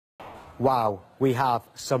Wow, we have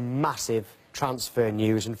some massive transfer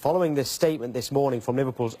news, and following this statement this morning from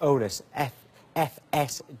Liverpool's owners,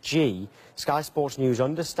 FSG, Sky Sports News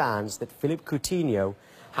understands that Philippe Coutinho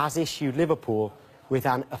has issued Liverpool with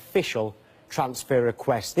an official transfer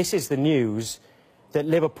request. This is the news that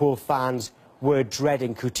Liverpool fans were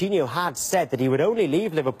dreading. Coutinho had said that he would only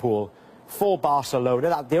leave Liverpool for Barcelona,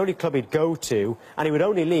 that's the only club he'd go to, and he would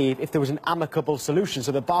only leave if there was an amicable solution,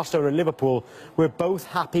 so that Barcelona and Liverpool were both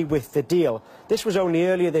happy with the deal. This was only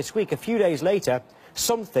earlier this week. A few days later,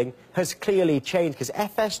 something has clearly changed, because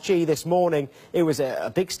FSG this morning, it was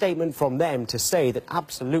a big statement from them to say that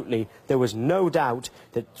absolutely there was no doubt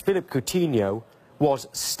that Philippe Coutinho was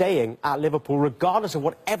staying at Liverpool regardless of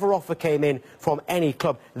whatever offer came in from any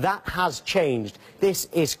club. That has changed. This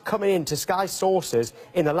is coming into Sky sources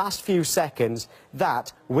in the last few seconds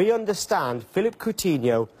that we understand Philippe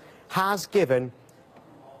Coutinho has handed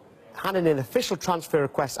in an official transfer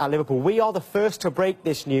request at Liverpool. We are the first to break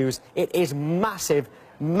this news. It is massive,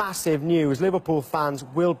 massive news. Liverpool fans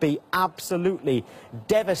will be absolutely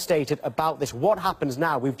devastated about this. What happens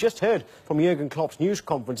now? We've just heard from Jurgen Klopp's news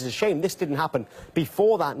conference. It's a shame this didn't happen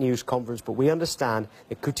before that news conference, but we understand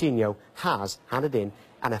that Coutinho has handed in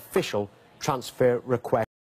an official transfer request.